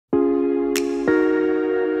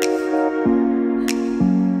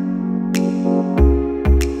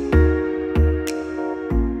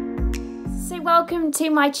welcome to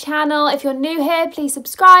my channel. If you're new here, please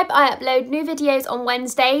subscribe. I upload new videos on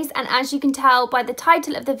Wednesdays, and as you can tell by the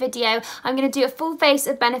title of the video, I'm going to do a full face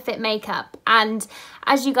of Benefit makeup. And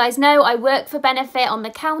as you guys know, I work for Benefit on the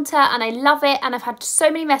counter and I love it, and I've had so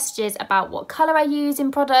many messages about what colour I use in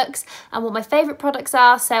products and what my favourite products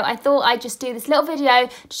are, so I thought I'd just do this little video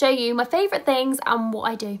to show you my favourite things and what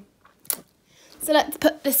I do. So let's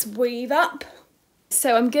put this weave up.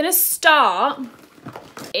 So I'm going to start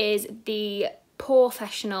is the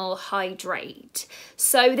Professional Hydrate.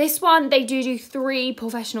 So this one, they do three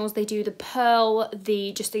professionals. They do the pearl,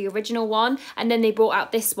 just the original one, and then they brought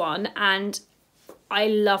out this one, and I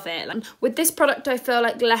love it. With this product, I feel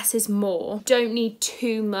like less is more. Don't need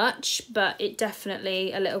too much, but it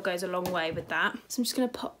definitely a little goes a long way with that. So I'm just going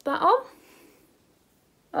to pop that on.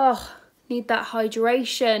 Oh, need that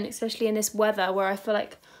hydration, especially in this weather where I feel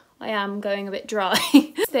like I am going a bit dry.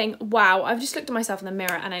 Wow, I've just looked at myself in the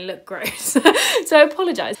mirror and I look gross. So I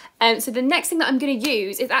apologise. So the next thing that I'm going to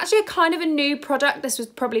use is actually a kind of a new product. This was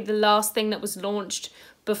probably the last thing that was launched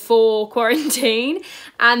before quarantine.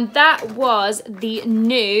 And that was the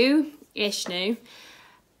new-ish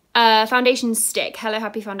foundation stick, Hello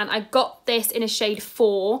Happy Foundation. I got this in a shade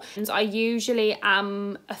 4, and I usually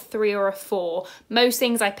am a 3 or a 4. Most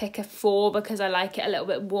things I pick a 4 because I like it a little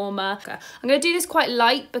bit warmer. I'm going to do this quite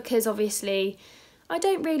light because obviously I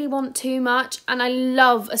don't really want too much, and I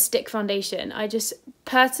love a stick foundation. I just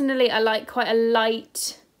personally, I like quite a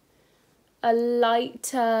lighter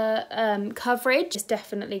coverage. This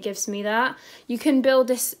definitely gives me that. You can build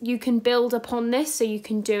this, you can build upon this, so you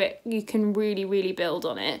can do it, you can really build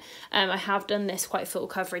on it. I have done this quite full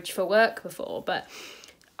coverage for work before, but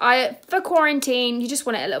for quarantine you just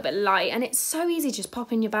want it a little bit light, and it's so easy to just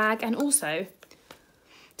pop in your bag, and also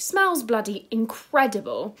it smells bloody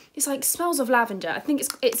incredible. It's like smells of lavender. I think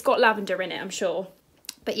it's got lavender in it, I'm sure.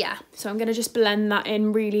 But yeah, so I'm gonna just blend that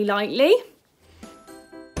in really lightly.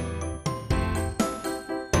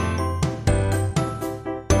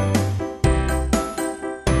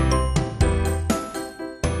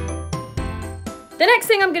 The next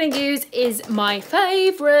thing I'm going to use is my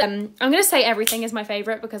favourite. I'm going to say everything is my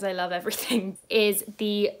favourite because I love everything. Is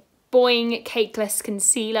the Boing Cakeless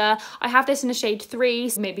Concealer. I have this in a shade 3,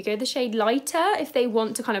 so maybe go the shade lighter if they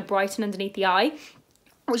want to kind of brighten underneath the eye,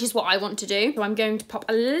 which is what I want to do. So I'm going to pop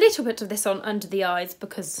a little bit of this on under the eyes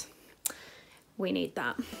because we need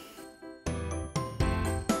that.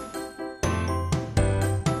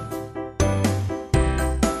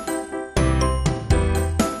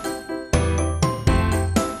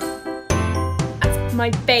 My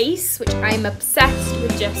base, which I'm obsessed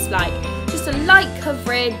with, just a light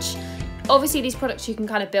coverage. Obviously these products you can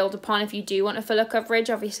kind of build upon if you do want a fuller coverage.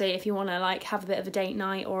 Obviously if you want to like have a bit of a date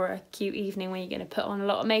night or a cute evening where you're going to put on a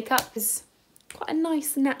lot of makeup, it's quite a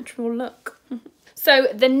nice natural look. So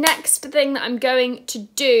the next thing that I'm going to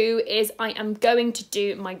do is I am going to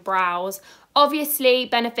do my brows. Obviously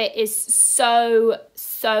Benefit is so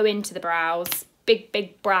into the brows.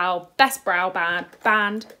 Big brow, best brow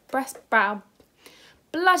band, breast brow.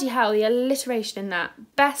 Bloody hell, the alliteration in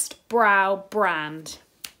that. Best brow brand.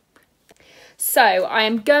 So I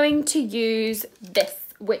am going to use this,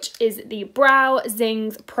 which is the Brow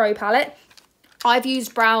Zings Pro Palette. I've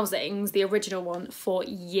used Brow Zings, the original one, for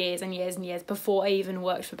years and years and years before I even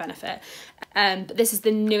worked for Benefit. But this is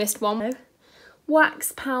the newest one.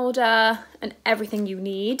 Wax powder and everything you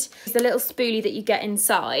need. It's the little spoolie that you get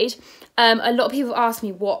inside. A lot of people ask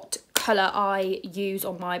me what colour I use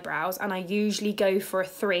on my brows, and I usually go for a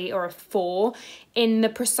 3 or a 4. In the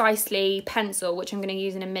Precisely pencil, which I'm going to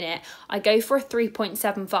use in a minute, I go for a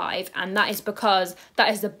 3.75, and that is because that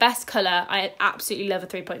is the best colour. I absolutely love a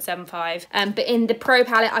 3.75. But in the Pro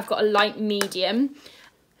palette I've got a light medium.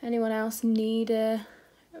 Anyone else need a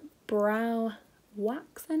brow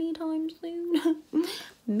wax anytime soon?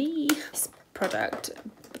 Me. This product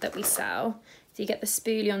that we sell, so you get the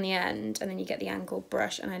spoolie on the end and then you get the angled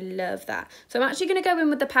brush, and I love that. So I'm actually going to go in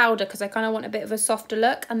with the powder because I kind of want a bit of a softer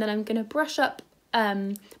look, and then I'm going to brush up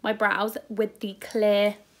my brows with the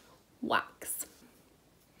clear wax.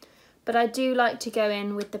 But I do like to go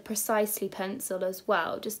in with the Precisely pencil as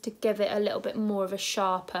well, just to give it a little bit more of a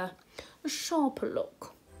sharper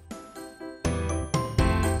look.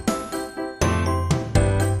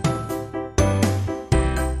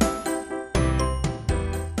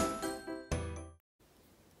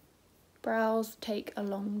 Brows take a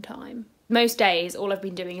long time. Most days all I've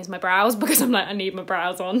been doing is my brows because I'm like, I need my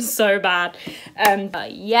brows on so bad.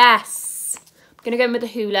 Yes, I'm gonna go in with the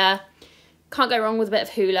Hoola. Can't go wrong with a bit of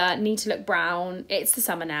Hoola. Need to look brown. It's the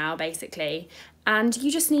summer now basically, and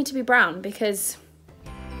you just need to be brown because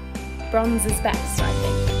bronze is best, I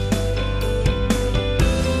think.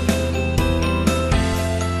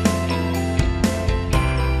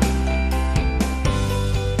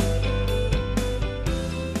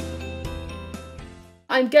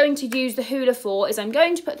 I'm going to use the hoola for is I'm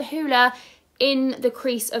going to put the hoola in the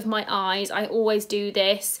crease of my eyes. I always do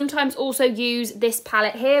this. Sometimes also use this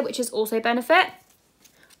palette here, which is also Benefit.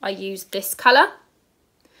 I use this colour.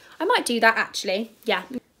 I might do that actually, yeah.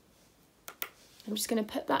 I'm just gonna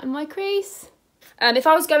put that in my crease. If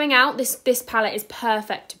I was going out, this palette is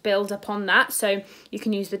perfect to build upon that. So you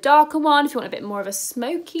can use the darker one if you want a bit more of a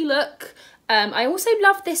smoky look. I also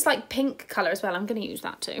love this like pink colour as well. I'm going to use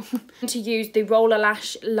that too. To use the Roller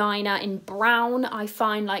Lash liner in brown. I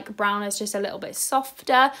find like brown is just a little bit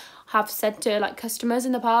softer. Have said to like customers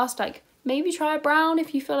in the past, like maybe try a brown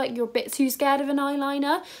if you feel like you're a bit too scared of an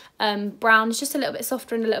eyeliner. Brown is just a little bit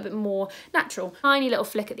softer and a little bit more natural. Tiny little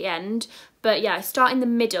flick at the end. But yeah, I start in the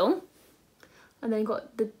middle. And then you've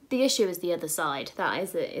got the issue is the other side. That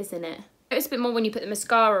is it, isn't it? It's a bit more when you put the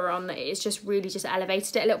mascara on, that it's just really just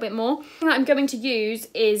elevated it a little bit more. The thing that I'm going to use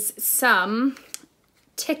is some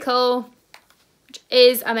Tickle, which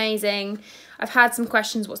is amazing. I've had some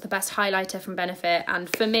questions, what's the best highlighter from Benefit? And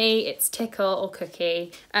for me, it's Tickle or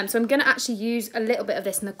Cookie. So I'm gonna actually use a little bit of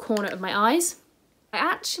this in the corner of my eyes. I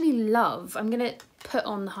actually love, I'm gonna put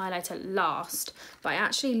on the highlighter last, but I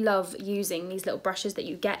actually love using these little brushes that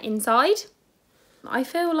you get inside. I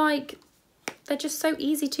feel like they're just so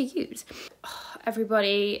easy to use. Oh,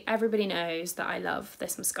 everybody knows that I love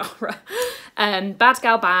this mascara. Bad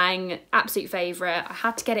Gal Bang, absolute favourite. I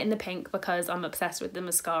had to get it in the pink because I'm obsessed with the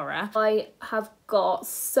mascara. I have got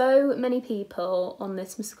so many people on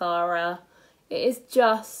this mascara. It is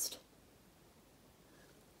just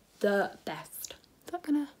the best. Is that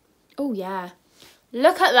gonna... Oh yeah.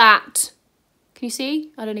 Look at that. Can you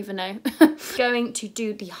see? I don't even know. Going to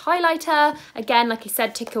do the highlighter. Again, like I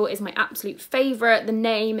said, Tickle is my absolute favourite. The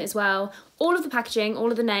name as well. All of the packaging, all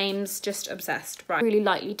of the names, just obsessed. Right, really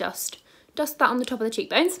lightly dust that on the top of the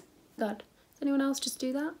cheekbones. God, does anyone else just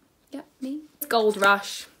do that? Yep, me. Gold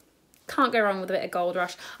Rush. Can't go wrong with a bit of Gold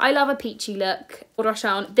Rush. I love a peachy look. Gold Rush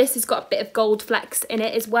on. This has got a bit of gold flecks in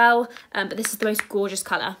it as well, but this is the most gorgeous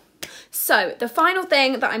colour. So the final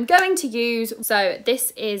thing that I'm going to use, so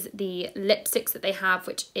this is the lipsticks that they have,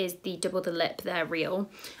 which is the Double the Lip, they're real,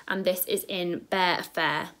 and this is in Bare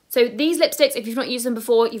Affair. So these lipsticks, if you've not used them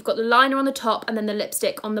before, you've got the liner on the top and then the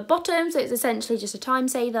lipstick on the bottom, so it's essentially just a time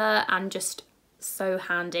saver and just so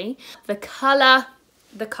handy. The colour,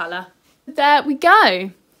 there we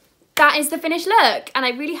go. That is the finished look, and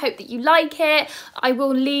I really hope that you like it. I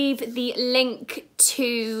will leave the link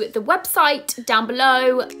to the website down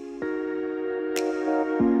below.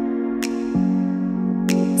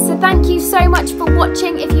 So thank you so much for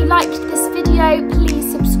watching. If you liked this video,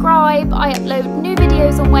 please subscribe. I upload new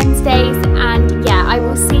videos on Wednesdays, and yeah, I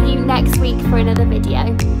will see you next week for another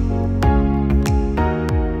video.